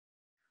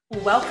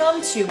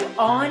Welcome to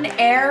On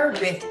Air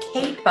with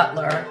Kate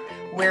Butler,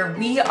 where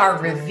we are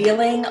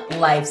revealing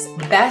life's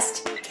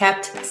best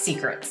kept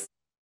secrets.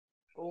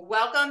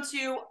 Welcome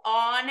to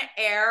On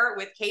Air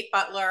with Kate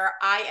Butler.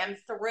 I am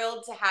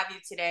thrilled to have you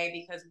today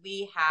because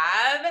we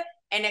have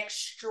an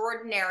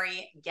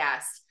extraordinary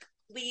guest.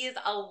 Please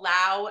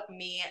allow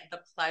me the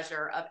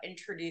pleasure of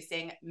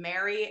introducing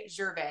Mary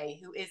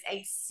Gervais, who is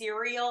a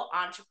serial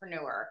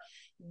entrepreneur.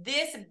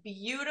 This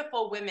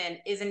beautiful woman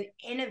is an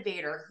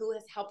innovator who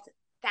has helped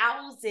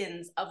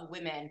thousands of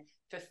women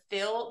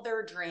fulfill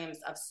their dreams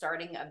of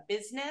starting a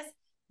business,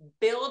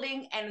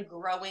 building and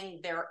growing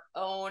their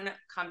own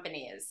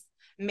companies.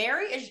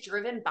 Mary is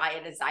driven by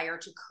a desire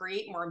to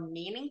create more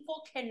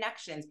meaningful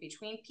connections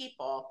between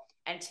people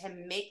and to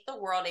make the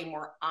world a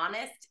more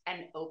honest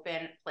and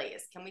open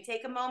place. Can we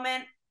take a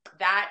moment?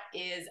 That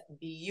is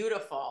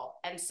beautiful.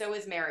 And so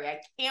is Mary.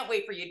 I can't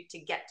wait for you to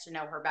get to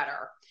know her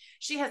better.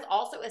 She has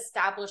also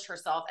established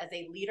herself as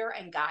a leader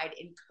and guide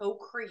in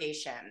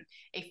co-creation,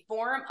 a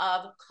form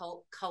of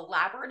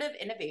collaborative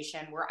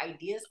innovation where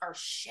ideas are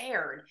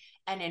shared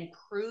and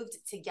improved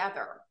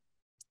together.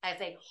 As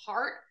a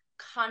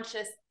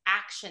heart-conscious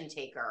action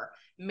taker,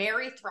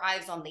 Mary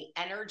thrives on the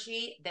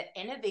energy that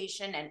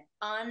innovation and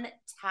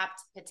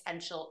untapped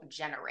potential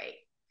generate.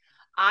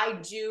 I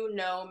do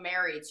know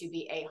Mary to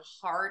be a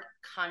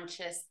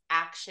heart-conscious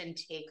action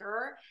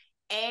taker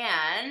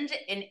and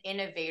an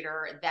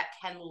innovator that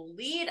can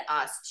lead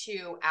us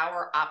to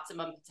our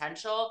optimum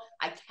potential.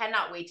 I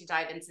cannot wait to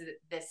dive into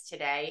this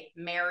today.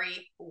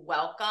 Mary,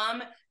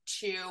 welcome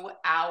to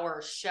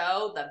our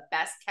show, The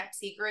Best Kept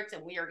Secrets,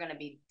 and we are going to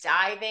be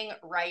diving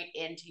right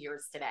into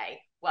yours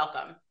today.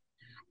 Welcome.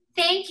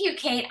 Thank you,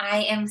 Kate.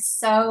 I am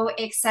so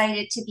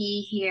excited to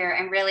be here.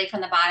 And really, from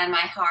the bottom of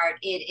my heart,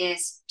 it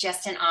is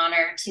just an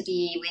honor to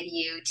be with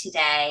you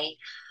today.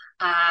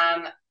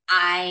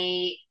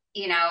 I,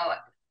 you know,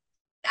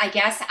 I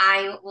guess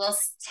I will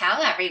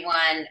tell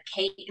everyone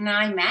Kate and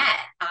I met.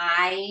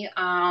 I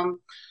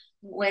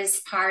was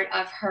part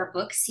of her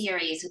book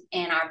series,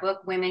 and our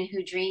book, Women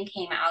Who Dream,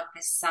 came out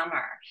this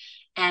summer.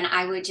 And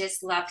I would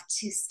just love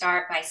to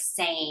start by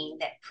saying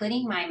that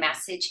putting my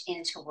message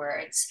into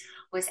words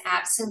was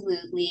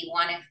absolutely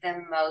one of the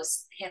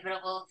most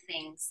pivotal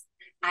things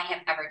I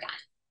have ever done.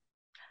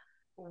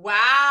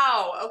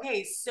 Wow.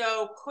 Okay.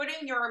 So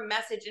putting your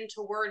message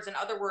into words, in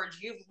other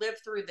words, you've lived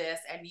through this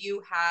and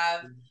you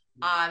have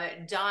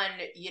done,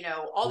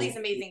 all these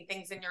amazing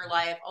things in your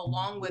life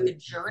along with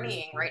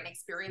journeying, right? And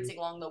experiencing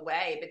along the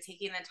way, but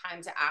taking the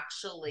time to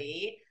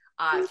actually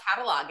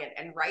catalog it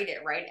and write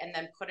it, right? And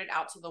then put it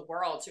out to the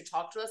world. So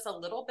talk to us a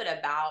little bit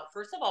about,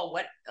 first of all,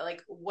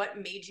 what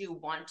made you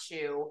want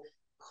to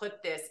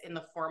put this in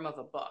the form of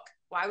a book?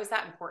 Why was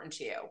that important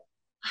to you?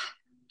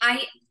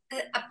 I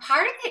a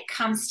part of it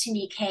comes to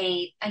me,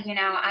 Kate. I'm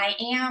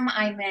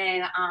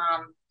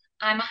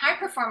a high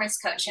performance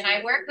coach and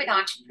I work with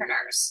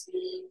entrepreneurs.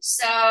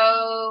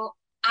 So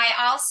I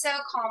also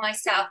call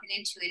myself an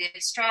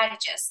intuitive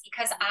strategist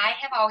because I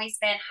have always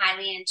been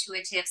highly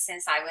intuitive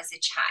since I was a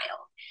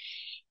child.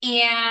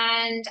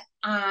 And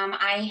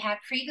I had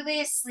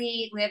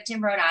previously lived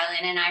in Rhode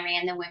Island and I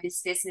ran the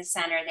Women's Business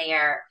Center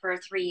there for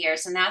 3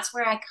 years. And that's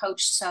where I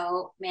coached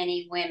so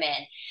many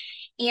women.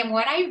 And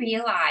what I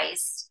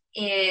realized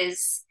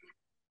is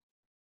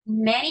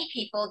many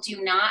people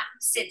do not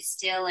sit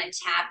still and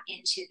tap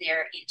into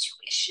their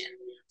intuition.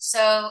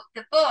 So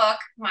the book,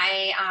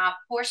 my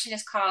portion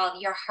is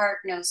called Your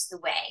Heart Knows the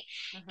Way.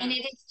 Mm-hmm. And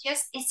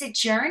it's a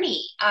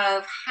journey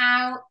of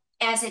how,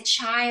 as a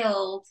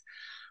child,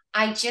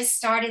 I just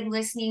started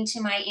listening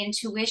to my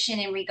intuition,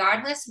 and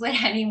regardless what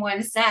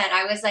anyone said,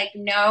 I was like,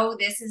 no,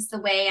 this is the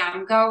way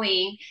I'm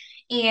going.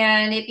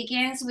 And it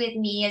begins with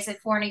me as a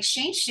foreign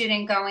exchange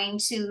student going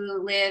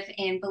to live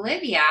in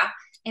Bolivia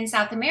in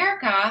South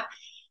America.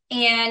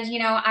 And,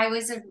 I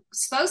was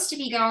supposed to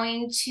be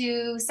going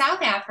to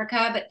South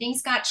Africa, but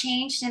things got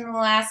changed in the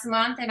last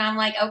month. And I'm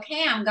like,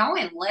 okay, I'm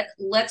going.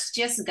 Let's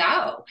just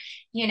go,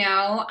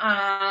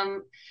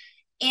 and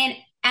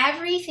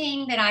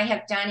everything that I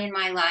have done in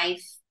my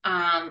life,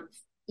 from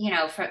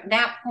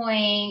that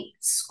point,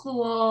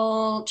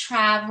 school,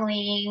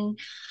 traveling,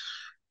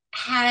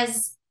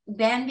 has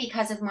been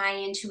because of my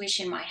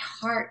intuition. My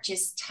heart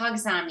just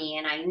tugs on me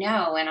and I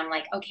know, and I'm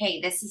like,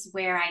 okay, this is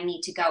where I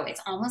need to go.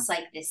 It's almost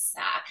like this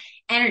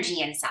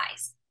energy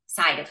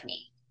inside of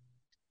me.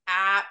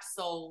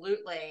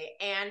 Absolutely.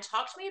 And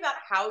talk to me about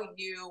how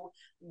you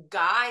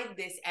guide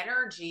this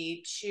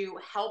energy to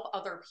help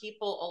other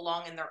people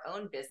along in their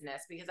own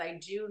business, because I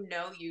do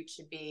know you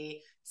to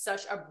be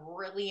such a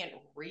brilliant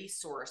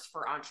resource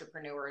for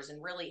entrepreneurs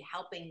and really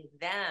helping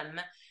them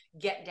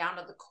get down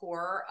to the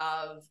core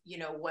of,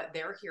 what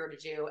they're here to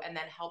do and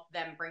then help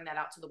them bring that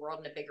out to the world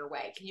in a bigger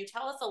way. Can you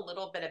tell us a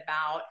little bit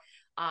about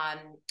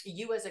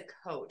you as a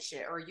coach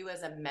or you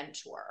as a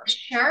mentor?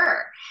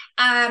 Sure.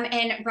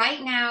 And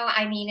right now,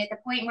 at the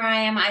point where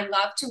I am, I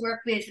love to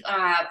work with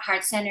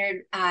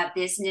heart-centered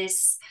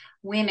business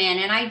women.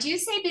 And I do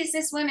say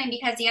business women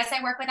because yes,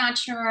 I work with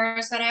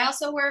entrepreneurs, but I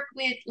also work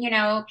with,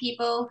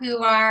 people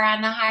who are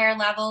on the higher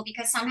level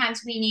because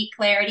sometimes we need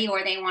clarity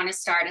or they want to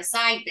start a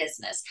side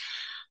business.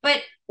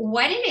 But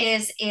what it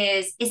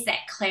is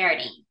that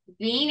clarity,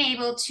 being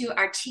able to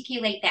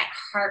articulate that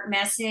heart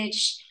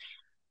message.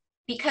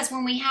 Because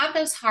when we have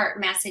those heart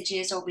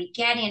messages or we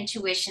get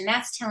intuition,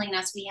 that's telling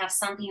us we have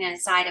something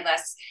inside of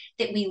us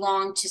that we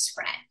long to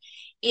spread.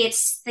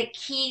 It's the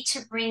key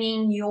to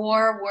bringing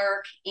your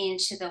work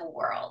into the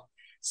world.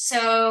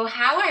 So,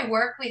 how I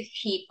work with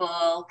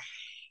people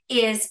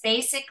is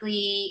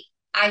basically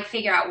I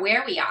figure out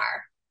where we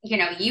are,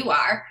 you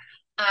are,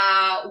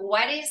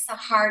 what is the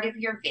heart of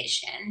your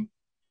vision?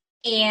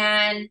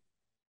 And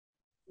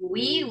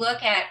we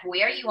look at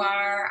where you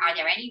are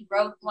there any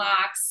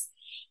roadblocks?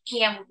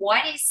 And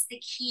what is the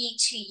key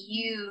to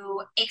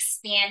you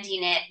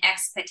expanding it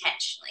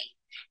exponentially?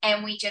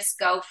 And we just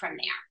go from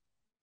there.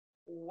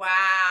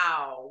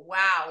 Wow.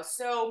 Wow.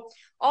 So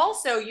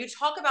also you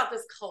talk about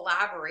this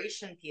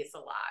collaboration piece a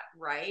lot,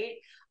 right?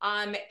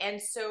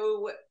 And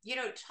so,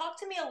 talk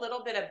to me a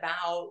little bit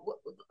about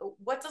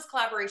what does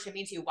collaboration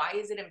mean to you? Why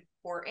is it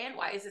important?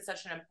 Why is it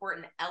such an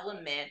important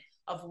element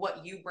of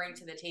what you bring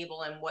to the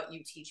table and what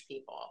you teach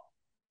people?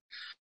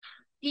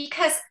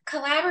 Because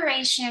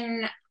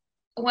collaboration,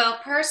 well,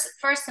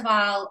 first of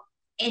all,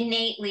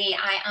 innately,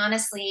 I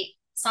honestly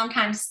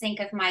sometimes think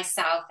of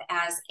myself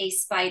as a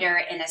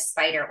spider in a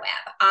spider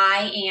web.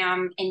 I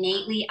am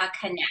innately a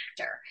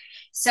connector.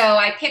 So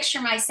I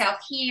picture myself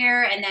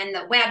here and then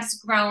the web's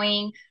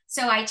growing.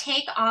 So I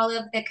take all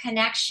of the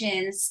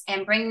connections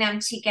and bring them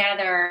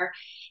together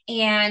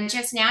and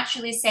just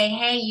naturally say,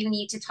 hey, you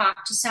need to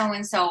talk to so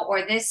and so,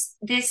 or this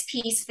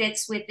piece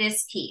fits with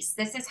this piece.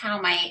 This is how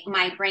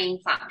my brain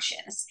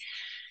functions.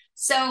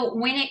 So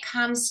when it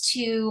comes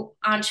to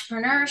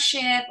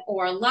entrepreneurship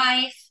or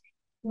life,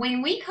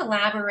 when we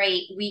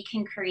collaborate, we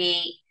can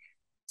create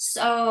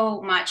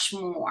so much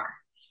more.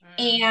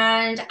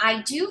 And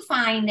I do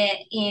find that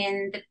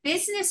in the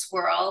business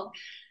world,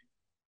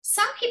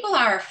 some people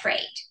are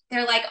afraid.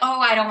 They're like,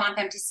 oh, I don't want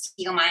them to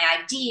steal my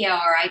idea,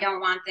 or I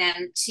don't want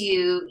them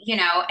to,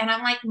 and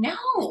I'm like,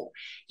 no,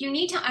 you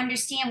need to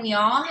understand we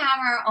all have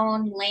our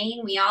own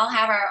lane, we all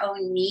have our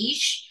own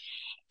niche.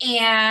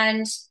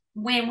 And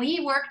when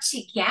we work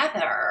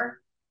together,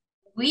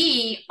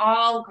 we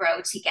all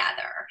grow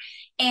together.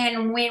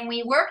 And when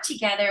we work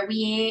together,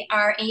 we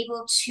are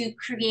able to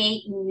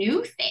create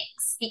new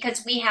things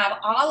because we have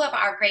all of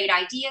our great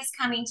ideas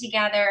coming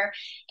together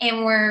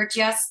and we're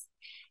just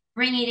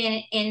bringing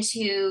it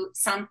into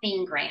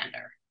something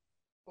grander.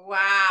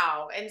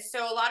 Wow. And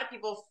so a lot of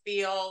people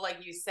feel, like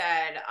you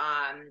said,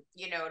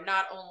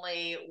 not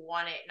only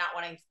not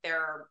wanting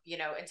their,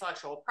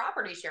 intellectual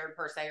property shared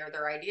per se, or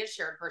their ideas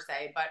shared per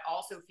se, but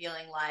also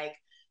feeling like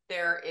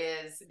there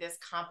is this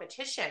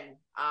competition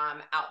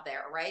out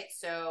there, right?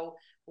 So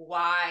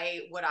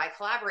why would I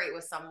collaborate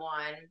with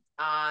someone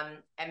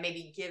and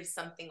maybe give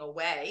something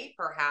away,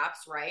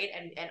 perhaps, right?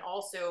 And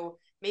also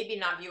maybe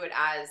not view it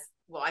as,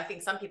 well, I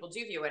think some people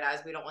do view it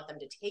as we don't want them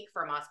to take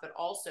from us, but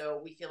also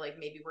we feel like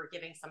maybe we're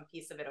giving some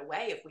piece of it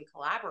away if we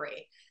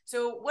collaborate.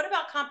 So what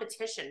about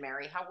competition,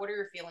 Mary? What are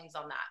your feelings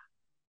on that?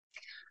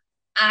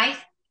 I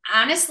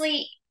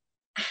honestly,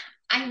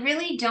 I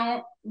really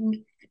don't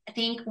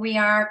think we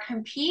are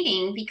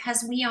competing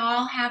because we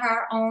all have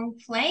our own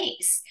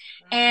place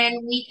and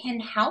we can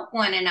help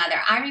one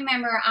another. I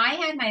remember I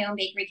had my own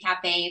bakery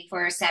cafe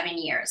for 7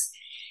 years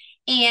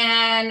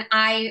and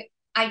I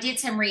did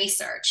some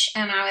research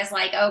and I was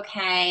like,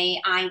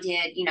 okay, I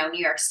did, New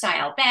York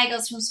style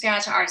bagels from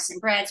scratch, artisan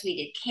breads, we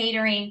did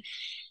catering.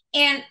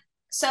 And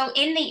so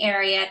in the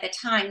area at the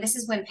time, this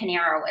is when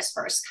Panera was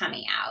first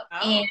coming out.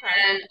 Oh,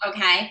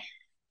 okay.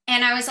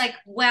 And I was like,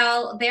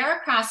 well, they're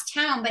across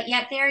town, but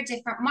yet they're a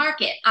different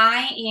market.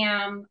 I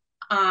am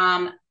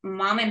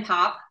mom and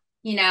pop.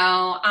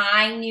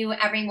 I knew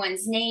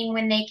everyone's name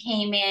when they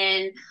came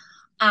in.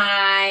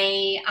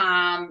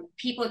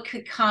 People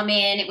could come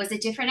in. It was a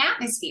different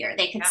atmosphere.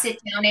 They could sit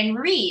down and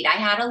read. I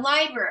had a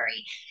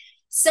library.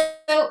 So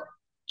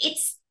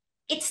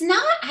it's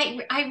not,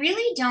 I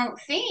really don't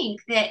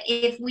think that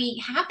if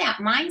we have that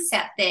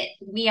mindset that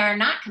we are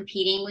not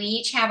competing, we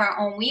each have our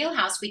own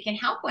wheelhouse, we can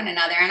help one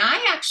another. And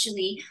I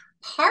actually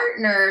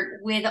partnered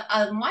with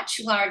a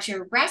much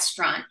larger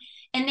restaurant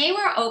and they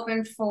were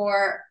open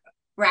for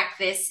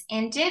breakfast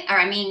and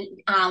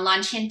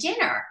lunch and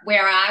dinner,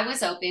 where I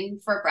was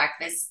open for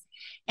breakfast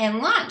and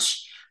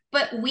lunch.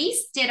 But we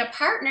did a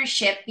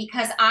partnership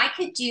because I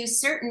could do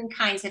certain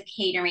kinds of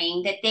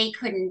catering that they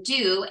couldn't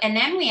do. And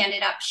then we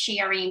ended up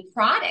sharing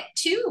product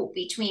too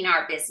between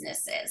our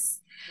businesses.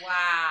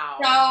 Wow.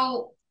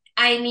 So,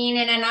 and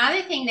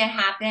another thing that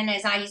happened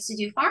is I used to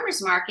do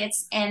farmers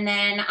markets. And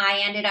then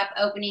I ended up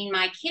opening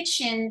my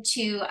kitchen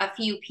to a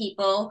few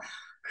people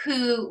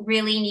who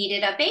really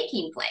needed a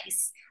baking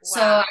place. Wow.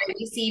 So I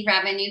received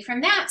revenue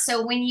from that.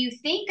 So when you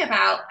think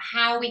about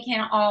how we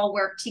can all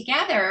work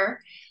together,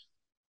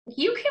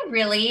 you can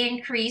really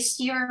increase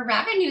your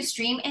revenue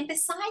stream. And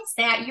besides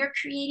that, you're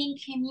creating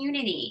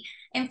community.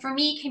 And for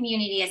me,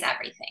 community is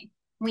everything.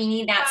 We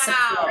need that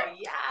support. Wow.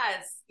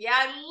 Yes. Yeah.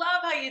 I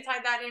love how you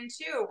tied that in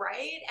too,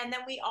 right? And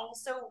then we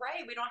also,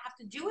 right, we don't have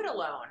to do it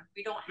alone.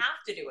 We don't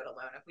have to do it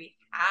alone if we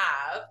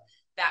have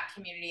that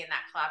community and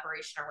that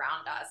collaboration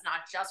around us,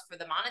 not just for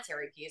the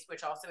monetary piece,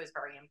 which also is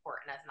very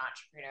important as an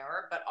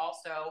entrepreneur, but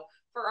also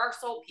for our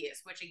soul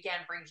piece, which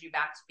again brings you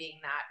back to being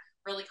that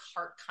really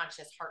heart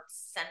conscious, heart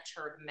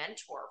centered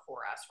mentor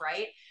for us,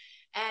 right?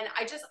 And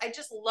I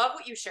just love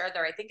what you shared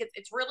there. I think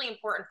it's really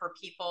important for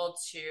people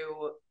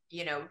to,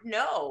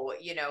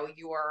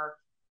 your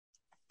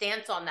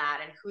stance on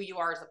that and who you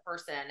are as a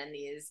person and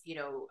these,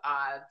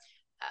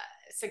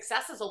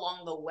 successes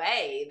along the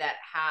way that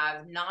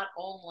have not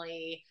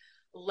only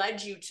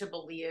led you to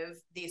believe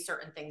these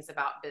certain things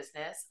about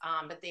business,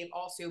 but they've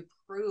also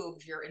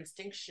proved your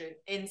instincts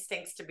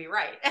to be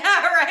right,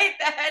 right?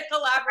 That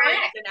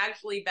collaboration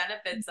actually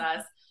benefits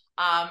us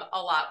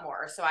a lot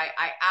more. So I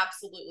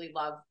absolutely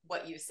love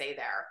what you say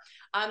there.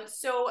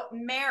 So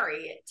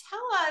Mary,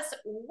 tell us,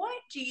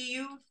 what do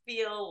you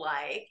feel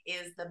like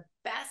is the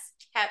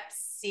best kept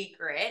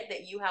secret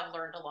that you have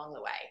learned along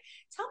the way?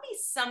 Tell me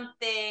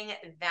something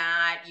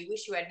that you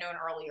wish you had known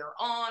earlier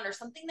on, or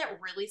something that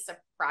really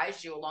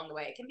surprised you along the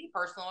way. It can be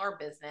personal or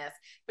business,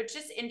 but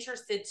just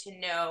interested to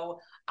know,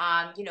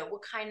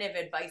 what kind of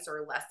advice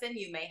or lesson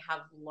you may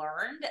have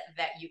learned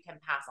that you can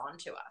pass on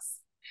to us.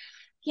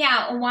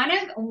 Yeah, one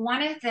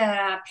of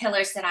the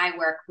pillars that I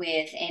work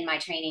with in my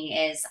training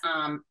is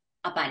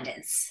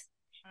abundance.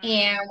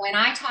 And when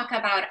I talk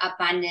about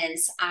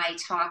abundance, I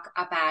talk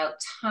about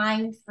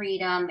time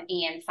freedom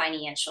and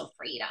financial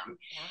freedom.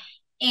 Yeah.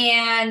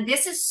 And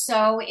this is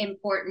so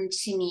important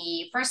to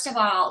me. First of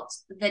all,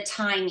 the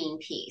timing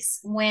piece.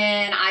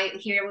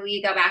 Here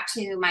we go back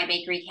to my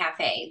bakery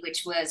cafe,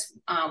 which was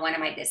one of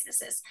my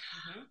businesses.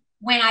 Mm-hmm.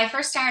 When I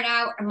first started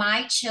out,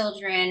 my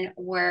children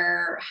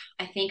were,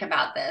 I think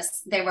about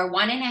this, they were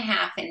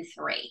 1.5 and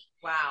 3.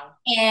 Wow.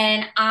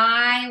 And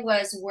I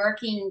was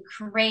working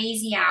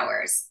crazy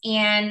hours.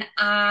 And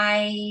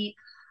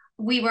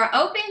we were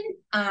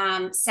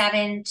open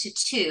 7 to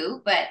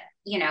 2, but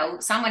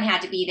someone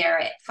had to be there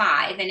at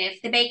 5. And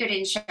if the baker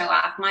didn't show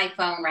up, my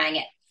phone rang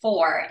at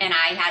 4 and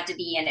I had to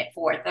be in at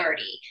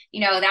 4:30.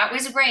 That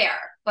was rare,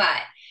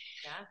 but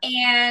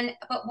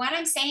what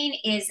I'm saying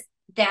is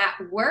that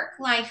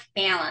work-life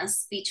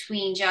balance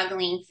between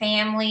juggling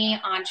family,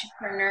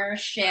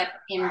 entrepreneurship,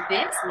 and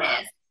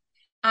business,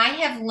 I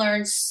have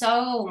learned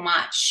so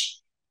much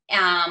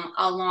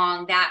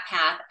along that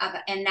path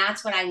and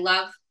that's what I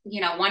love.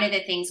 One of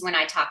the things when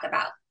I talk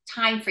about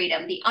time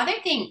freedom, the other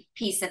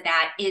piece of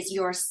that is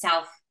your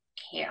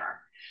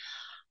self-care.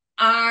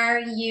 Are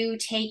you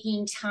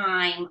taking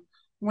time?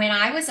 When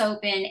I was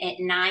open at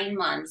 9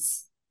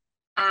 months,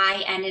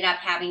 I ended up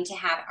having to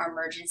have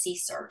emergency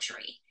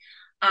surgery.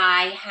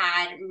 I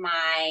had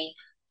my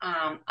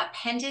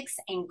appendix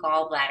and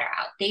gallbladder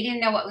out. They didn't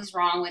know what was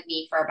wrong with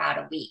me for about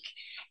a week.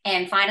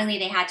 And finally,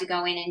 they had to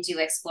go in and do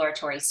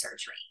exploratory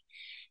surgery.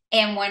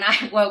 And when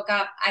I woke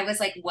up, I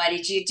was like, what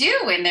did you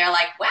do? And they're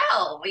like,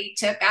 well, we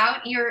took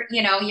out your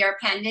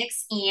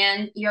appendix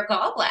and your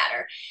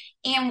gallbladder.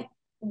 And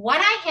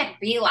what I had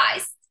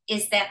realized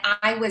is that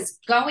I was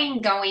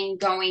going, like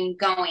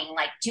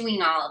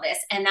doing all of this.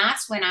 And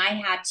that's when I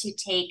had to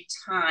take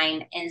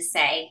time and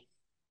say,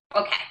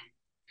 okay,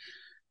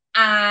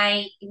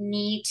 I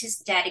need to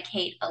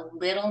dedicate a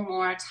little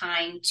more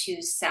time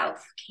to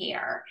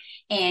self-care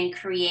and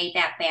create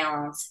that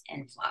balance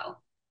and flow.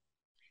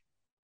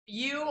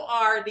 You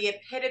are the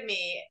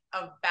epitome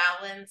of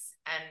balance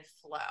and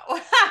flow.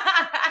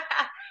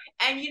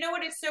 And you know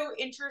what is so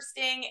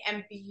interesting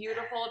and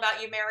beautiful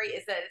about you, Mary,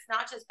 is that it's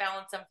not just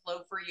balance and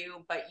flow for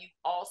you, but you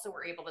also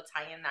were able to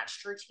tie in that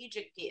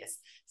strategic piece.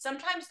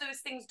 Sometimes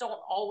those things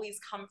don't always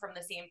come from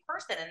the same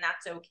person, and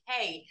that's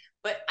okay.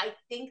 But I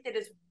think that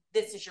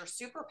this is your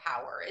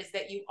superpower, is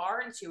that you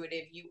are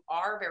intuitive, you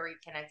are very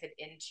connected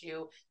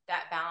into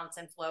that balance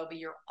and flow, but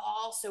you're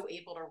also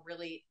able to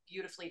really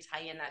beautifully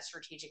tie in that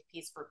strategic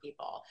piece for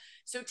people.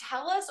 So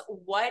tell us,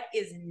 what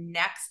is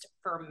next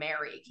for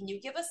Mary? Can you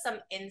give us some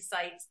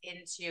insights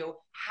into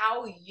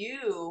how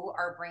you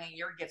are bringing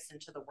your gifts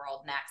into the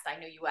world next? I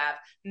know you have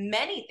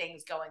many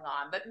things going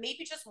on, but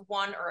maybe just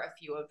one or a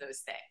few of those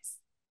things.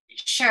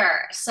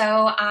 Sure.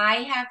 So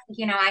I've had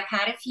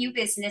a few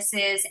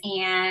businesses,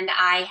 and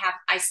I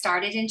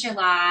started in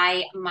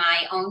July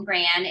my own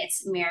brand.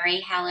 It's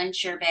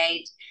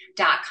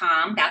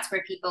MaryHelenGervais.com. That's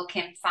where people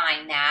can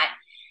find that.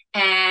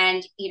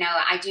 And,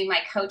 I do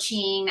my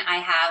coaching. I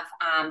have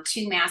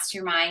 2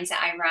 masterminds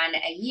that I run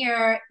a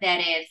year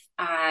that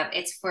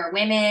it's for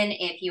women.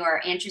 If you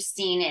are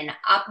interested in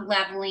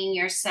up-leveling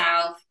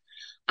yourself,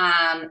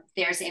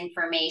 there's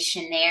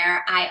information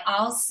there.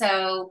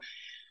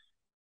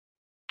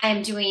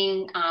 I'm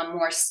doing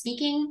more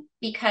speaking,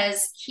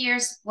 because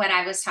here's what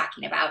I was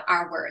talking about,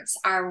 our words.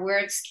 Our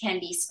words can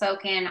be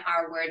spoken,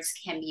 our words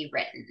can be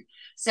written.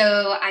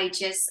 So I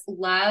just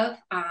love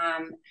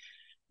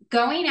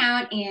going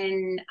out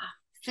and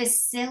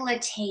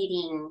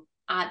facilitating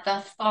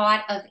the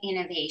thought of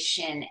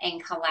innovation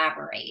and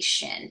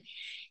collaboration.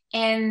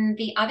 And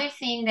the other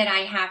thing that I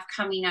have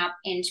coming up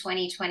in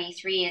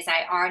 2023 is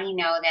I already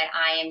know that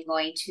I am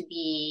going to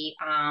be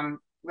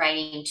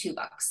writing 2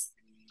 books.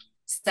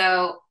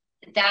 So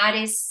that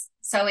is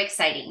so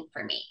exciting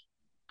for me.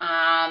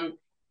 And,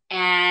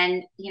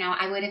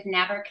 I would have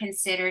never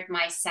considered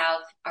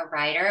myself a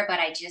writer, but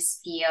I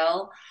just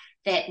feel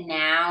that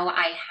now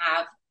I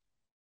have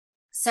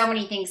so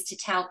many things to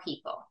tell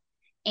people.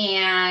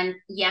 And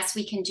yes,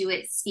 we can do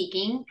it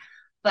speaking,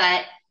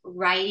 but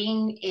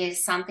writing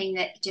is something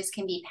that just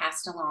can be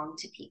passed along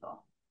to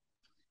people.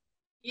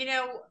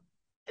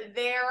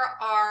 There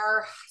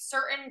are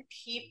certain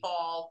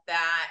people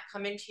that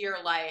come into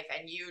your life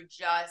and you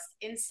just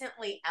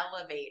instantly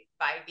elevate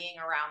by being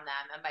around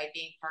them and by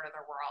being part of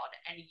their world.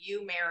 And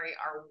you, Mary,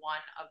 are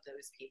one of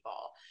those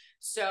people.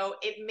 So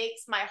it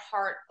makes my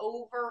heart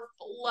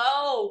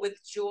overflow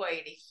with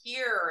joy to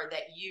hear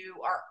that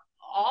you are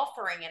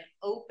offering and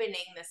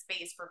opening the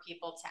space for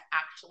people to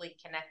actually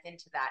connect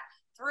into that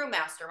through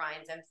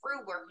masterminds and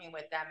through working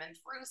with them and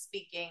through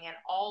speaking and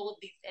all of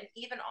these, and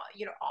even,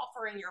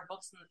 offering your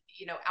books,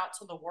 out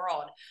to the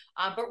world.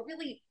 But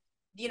really,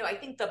 I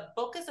think the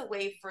book is a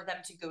way for them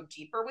to go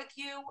deeper with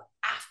you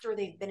after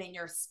they've been in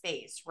your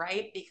space,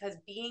 right? Because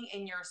being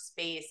in your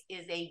space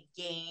is a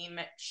game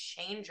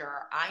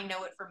changer. I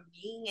know it from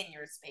being in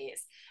your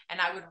space.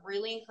 And I would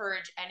really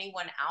encourage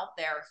anyone out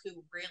there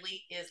who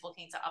really is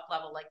looking to up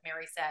level, like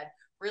Mary said,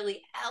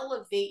 really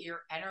elevate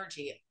your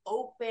energy,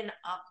 open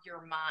up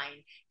your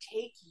mind,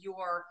 take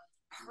your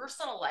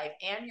personal life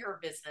and your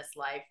business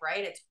life,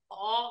 right? It's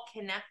all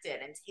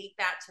connected, and take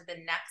that to the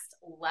next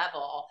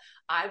level.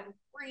 I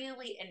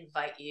really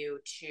invite you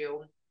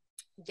to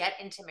get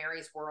into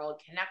Mary's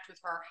world, connect with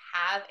her,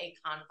 have a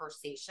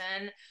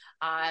conversation.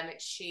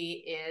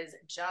 She is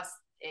just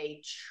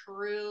a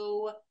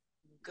true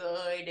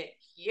good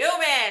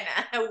human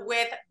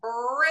with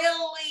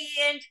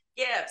brilliant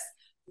gifts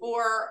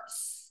for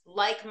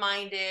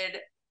like-minded,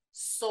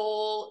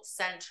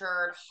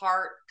 soul-centered,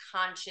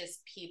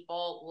 heart-conscious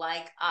people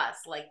like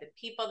us, like the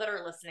people that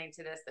are listening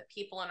to this, the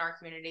people in our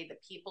community, the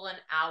people in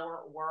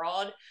our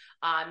world.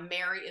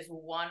 Mary is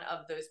one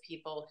of those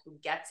people who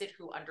gets it,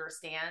 who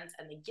understands,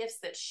 and the gifts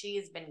that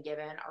she's been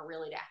given are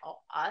really to help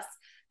us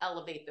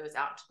elevate those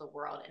out to the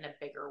world in a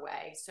bigger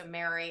way. So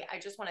Mary, I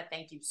just want to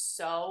thank you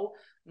so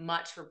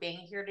much for being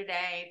here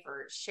today,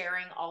 for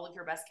sharing all of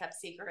your best kept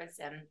secrets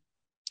and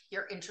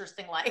your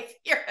interesting life,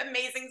 your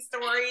amazing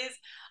stories,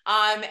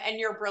 and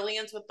your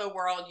brilliance with the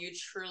world. You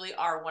truly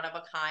are one of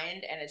a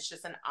kind, and it's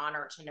just an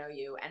honor to know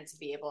you and to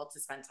be able to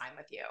spend time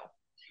with you.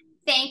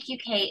 Thank you,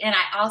 Kate. And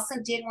I also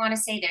did want to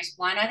say there's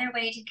one other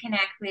way to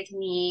connect with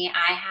me.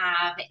 I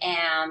have,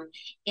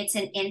 it's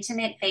an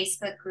intimate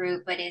Facebook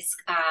group, but it's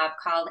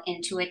called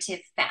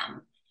Intuitive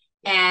Femme.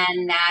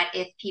 And that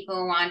if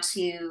people want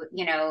to,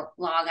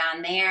 log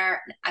on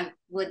there, I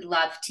would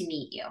love to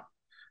meet you.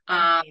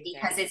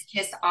 Because it's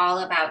just all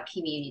about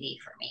community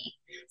for me.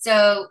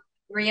 So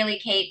really,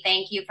 Kate,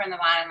 thank you from the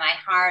bottom of my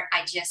heart.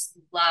 I just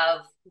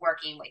love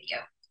working with you.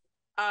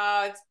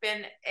 It's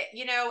been,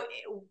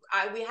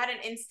 we had an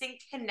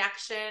instant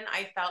connection,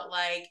 I felt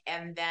like,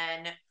 and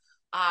then,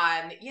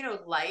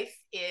 life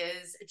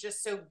is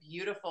just so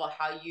beautiful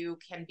how you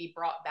can be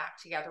brought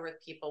back together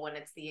with people when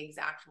it's the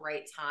exact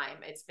right time.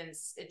 It's been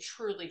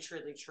truly,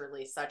 truly,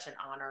 truly such an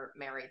honor,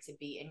 Mary, to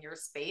be in your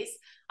space.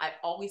 I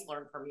always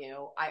learn from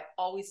you. I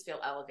always feel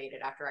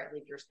elevated after I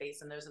leave your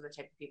space. And those are the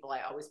type of people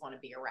I always want to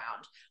be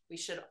around. We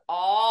should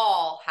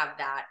all have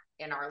that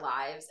in our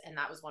lives. And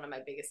that was one of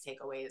my biggest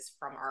takeaways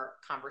from our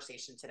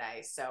conversation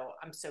today. So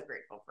I'm so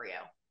grateful for you.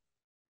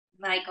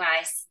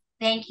 Likewise.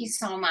 Thank you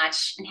so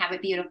much, and have a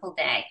beautiful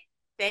day.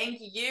 Thank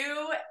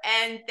you.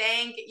 And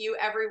thank you,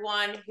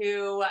 everyone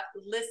who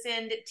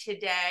listened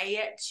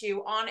today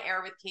to On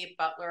Air with Kate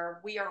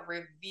Butler. We are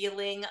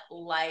revealing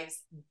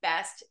life's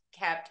best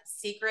kept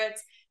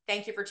secrets.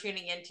 Thank you for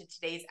tuning in to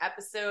today's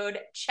episode.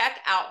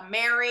 Check out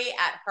Mary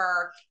at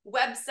her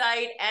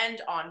website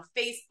and on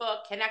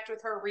Facebook. Connect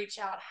with her, reach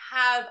out,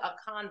 have a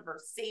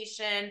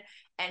conversation,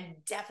 and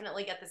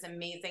definitely get this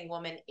amazing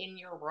woman in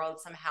your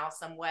world somehow,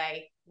 some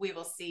way. We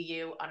will see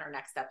you on our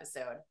next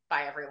episode.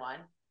 Bye, everyone.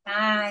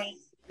 Bye.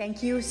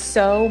 Thank you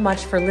so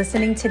much for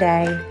listening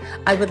today.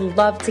 I would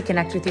love to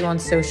connect with you on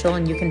social,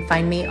 and you can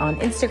find me on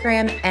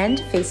Instagram and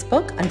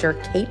Facebook under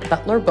Kate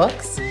Butler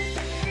Books.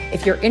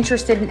 If you're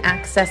interested in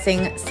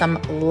accessing some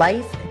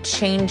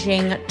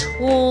life-changing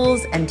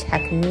tools and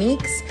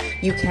techniques,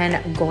 you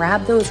can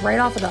grab those right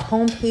off of the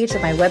homepage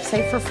of my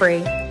website for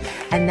free,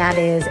 and that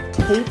is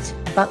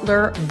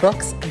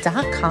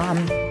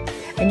katebutlerbooks.com.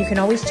 And you can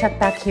always check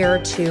back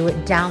here to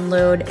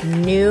download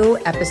new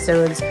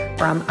episodes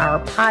from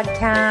our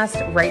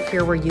podcast right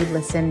here where you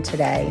listen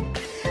today.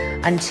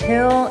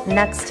 Until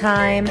next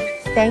time,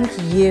 thank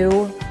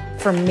you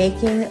for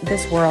making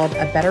this world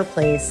a better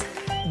place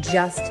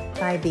just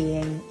by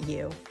being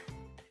you.